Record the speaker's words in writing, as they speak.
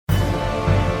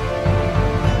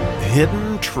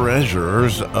hidden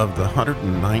treasures of the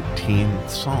 119th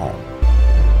Psalm.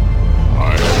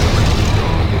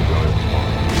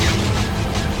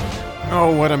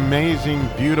 Oh, what amazing,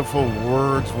 beautiful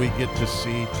words we get to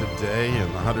see today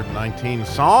in the 119th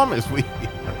Psalm as we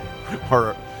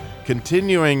are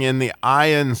continuing in the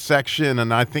ayin section.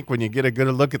 And I think when you get a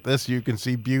good look at this, you can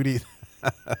see beauty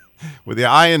with the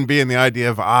ayin being the idea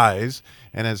of eyes,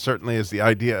 and it certainly is the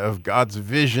idea of God's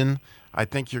vision. I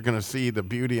think you're going to see the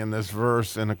beauty in this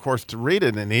verse. And, of course, to read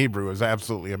it in Hebrew is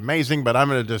absolutely amazing. But I'm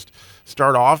going to just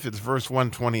start off. It's verse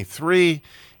 123,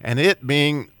 and it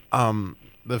being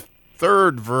the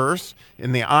third verse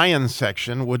in the ayin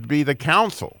section would be the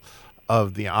counsel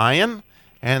of the ayin.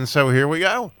 And so here we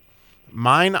go.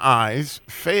 Mine eyes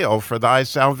fail for thy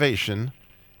salvation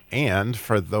and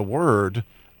for the word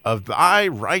of thy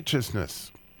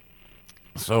righteousness.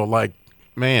 So, like,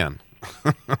 man,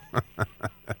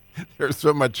 there's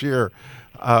so much here.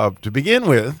 To begin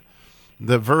with,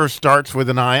 the verse starts with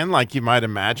an ayin, like you might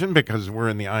imagine, because we're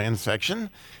in the ayin section.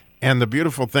 And the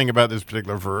beautiful thing about this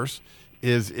particular verse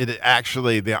is it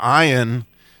actually, the ayin,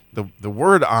 the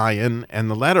word ayin and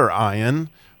the letter ayin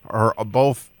are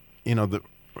both, the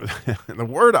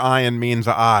word ayin means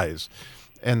eyes.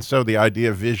 And so the idea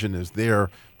of vision is there.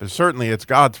 But certainly it's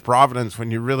God's providence when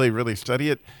you really, really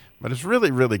study it. But it's really,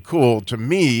 really cool to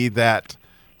me that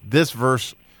this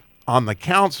verse on the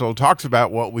counsel talks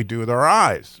about what we do with our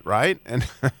eyes, right? And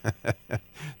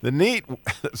the neat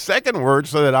second word,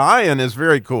 so that ayin is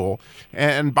very cool.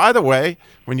 And by the way,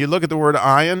 when you look at the word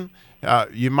ayin,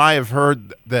 you might have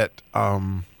heard that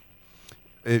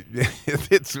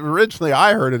it's originally,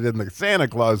 I heard it in the Santa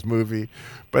Claus movie,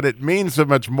 but it means so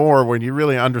much more when you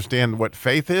really understand what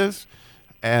faith is.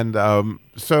 And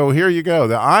so here you go.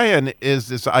 The ayin is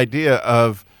this idea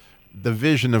of the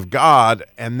vision of God,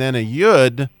 and then a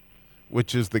yud,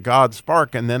 which is the God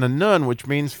spark, and then a nun, which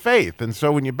means faith. And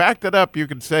so when you back that up, you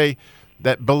could say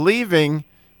that believing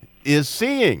is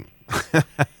seeing.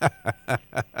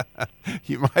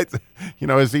 You might,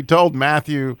 as he told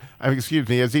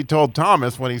as he told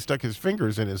Thomas when he stuck his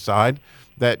fingers in his side,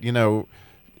 that,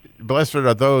 blessed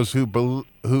are those who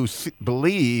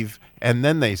believe and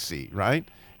then they see, right?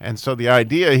 And so the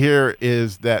idea here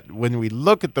is that when we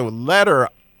look at the letter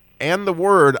and the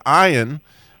word ayin,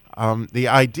 the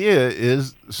idea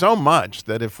is so much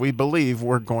that if we believe,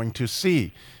 we're going to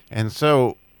see. And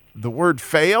so the word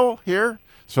fail here,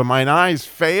 so mine eyes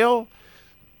fail,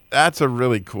 that's a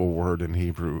really cool word in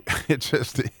Hebrew. It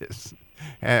just is.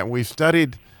 And we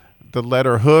studied the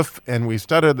letter huf, and we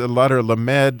studied the letter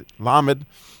lamed.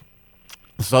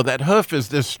 So that huf is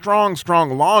this strong,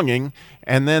 strong longing,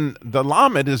 and then the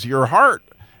lamed is your heart,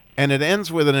 and it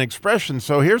ends with an expression.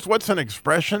 So here's what's an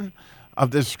expression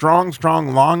of this strong,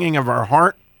 strong longing of our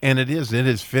heart, and it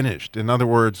is finished. In other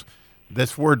words,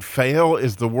 this word fail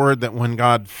is the word that when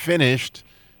God finished,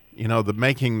 the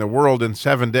making the world in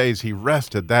 7 days, he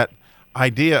rested. That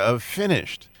idea of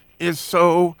finished is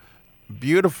so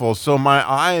beautiful. So my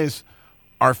eyes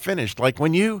are finished. Like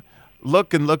when you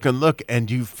look and look and look and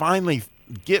you finally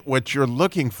get what you're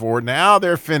looking for, now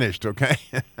they're finished, okay?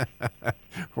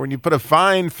 When you put a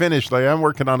fine finish, like I'm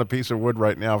working on a piece of wood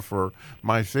right now for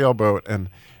my sailboat,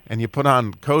 and you put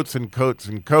on coats and coats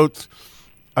and coats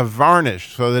of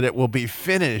varnish so that it will be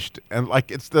finished. And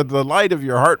like it's the delight of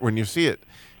your heart when you see it.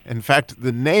 In fact,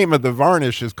 the name of the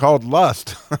varnish is called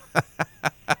lust.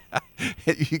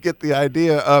 You get the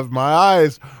idea of my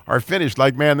eyes are finished.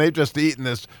 Like, man, they've just eaten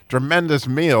this tremendous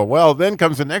meal. Well, then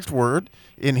comes the next word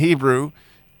in Hebrew.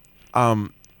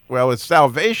 It's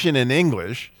salvation in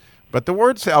English, but the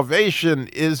word salvation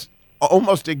is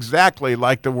almost exactly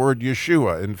like the word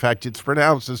Yeshua. In fact, it's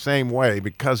pronounced the same way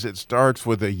because it starts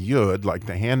with a yud, like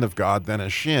the hand of God, then a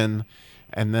shin,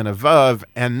 and then a vav,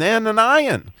 and then an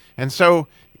ayin. And so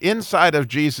inside of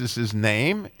Jesus'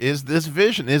 name is this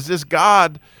vision, is this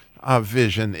God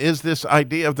vision, is this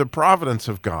idea of the providence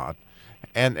of God.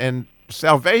 And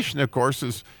salvation, of course,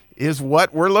 is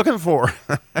what we're looking for.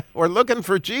 We're looking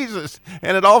for Jesus,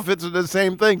 and it all fits into the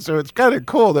same thing. So it's kind of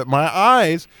cool that my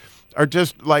eyes are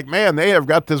just like, man, they have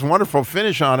got this wonderful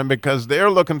finish on them because they're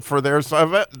looking for their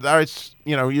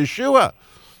Yeshua.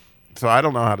 So I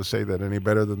don't know how to say that any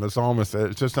better than the psalmist said.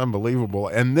 It's just unbelievable.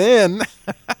 And then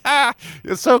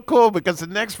it's so cool because the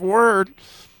next word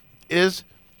is,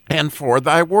 and for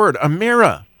thy word,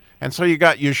 Amira. And so you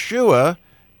got Yeshua,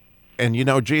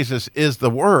 and Jesus is the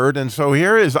word. And so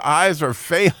here his eyes are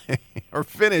failing or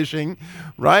finishing,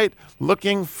 right?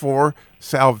 Looking for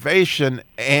salvation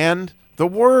and the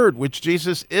word, which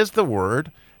Jesus is the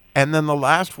word. And then the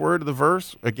last word of the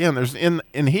verse, again, there's in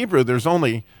Hebrew, there's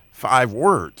only 5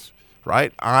 words,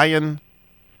 right? Ayin,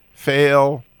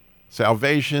 fail,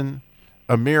 salvation,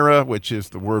 Amira, which is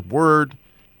the word,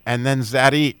 and then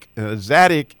Zadik.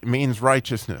 Zadik means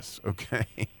righteousness, okay?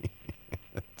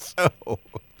 So,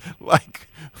 like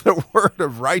the word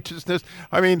of righteousness.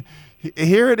 I mean,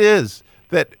 here it is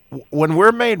that when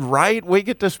we're made right, we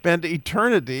get to spend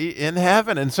eternity in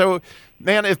heaven. And so,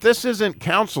 man, if this isn't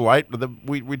counsel,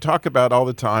 we talk about all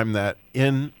the time that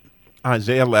in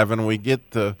Isaiah 11, we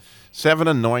get the 7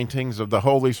 anointings of the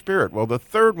Holy Spirit. Well, the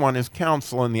third one is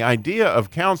counsel, and the idea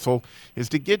of counsel is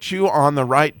to get you on the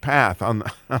right path, on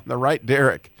the right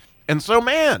derrick. And so,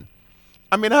 man,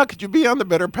 I mean, how could you be on the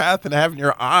better path than having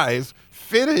your eyes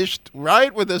finished,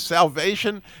 right, with the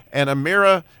salvation and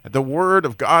Amira, the Word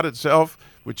of God itself,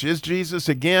 which is Jesus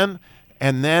again,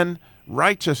 and then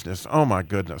righteousness. Oh, my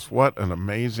goodness, what an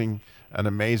amazing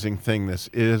thing this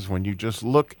is when you just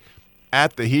look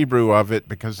at the Hebrew of it,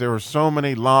 because there are so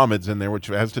many lameds in there, which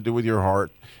has to do with your heart,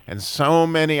 and so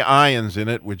many ayins in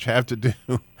it, which have to do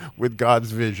with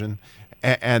God's vision,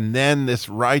 and then this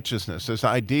righteousness, this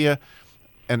idea,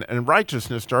 and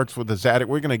righteousness starts with the Zadik.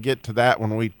 We're going to get to that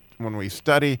when we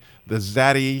study the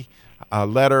Zaddi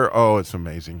letter. Oh, it's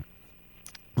amazing.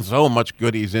 So much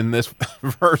goodies in this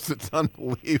verse, it's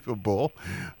unbelievable.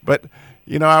 But,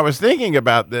 you know, I was thinking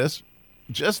about this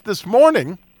just this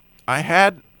morning. I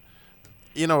had,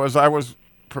 you know, as I was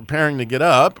preparing to get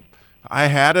up, I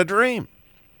had a dream.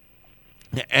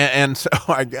 And so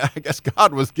I guess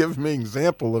God was giving me an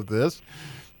example of this,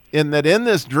 in that in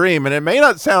this dream, and it may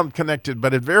not sound connected,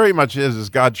 but it very much is, as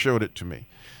God showed it to me.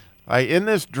 In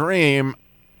this dream,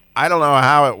 I don't know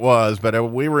how it was, but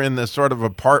we were in this sort of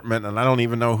apartment, and I don't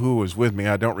even know who was with me.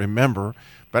 I don't remember.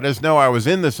 But I just know I was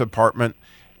in this apartment,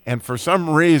 and for some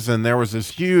reason, there was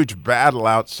this huge battle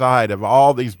outside of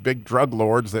all these big drug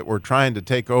lords that were trying to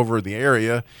take over the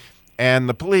area and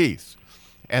the police.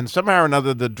 And somehow or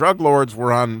another, the drug lords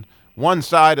were on one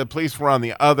side, the police were on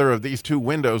the other of these two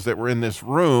windows that were in this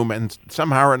room, and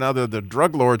somehow or another, the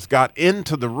drug lords got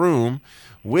into the room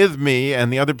with me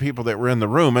and the other people that were in the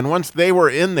room. And once they were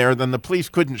in there, then the police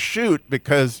couldn't shoot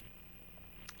because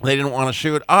they didn't want to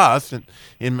shoot us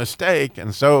in mistake.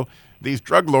 And so these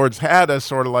drug lords had us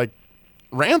sort of like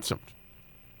ransomed.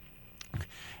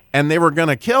 And they were going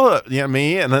to kill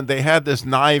me, and then they had this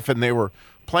knife, and they were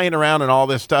playing around and all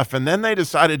this stuff. And then they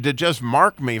decided to just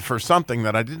mark me for something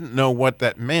that I didn't know what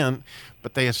that meant.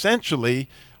 But they essentially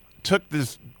took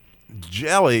this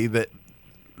jelly,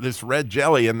 this red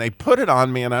jelly, and they put it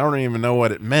on me, and I don't even know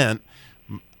what it meant.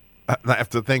 I have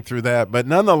to think through that. But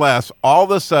nonetheless, all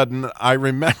of a sudden, I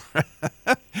remember,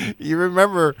 you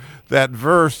remember that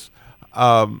verse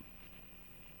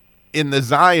in the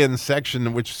Zion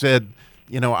section, which said,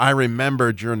 you know, I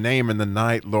remembered your name in the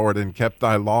night, Lord, and kept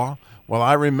thy law. Well,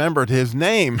 I remembered his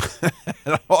name.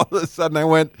 And all of a sudden I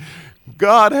went,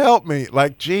 God help me,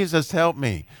 like Jesus help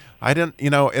me. I didn't, you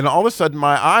know, and all of a sudden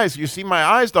my eyes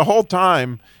the whole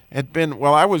time had been,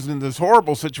 well, I was in this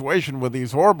horrible situation with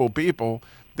these horrible people.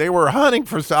 They were hunting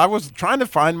for, I was trying to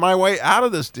find my way out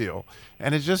of this deal.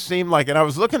 And it just seemed like, and I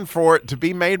was looking for it to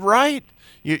be made right.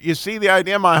 You see the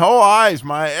idea, my whole eyes,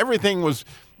 everything was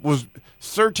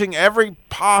searching every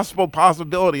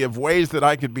possibility of ways that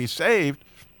I could be saved.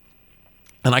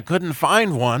 And I couldn't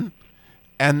find one.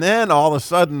 And then all of a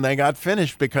sudden they got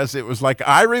finished, because it was like,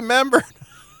 I remembered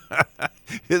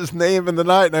his name in the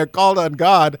night, and I called on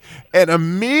God, and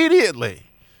immediately,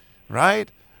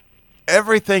 right,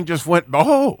 everything just went,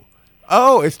 oh,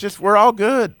 it's just, we're all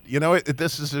good. You know,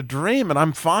 this is a dream, and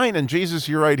I'm fine, and Jesus,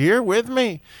 you're right here with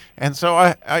me. And so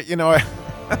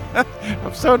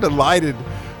I'm so delighted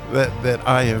that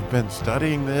I have been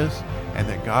studying this, and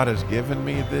that God has given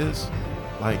me this,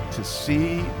 like, to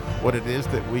see what it is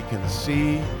that we can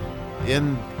see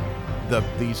in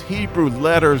these Hebrew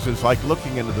letters is like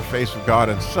looking into the face of God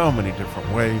in so many different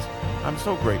ways. I'm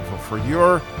so grateful for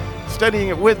your studying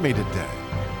it with me today.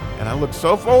 And I look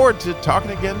so forward to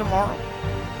talking again tomorrow,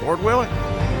 Lord willing.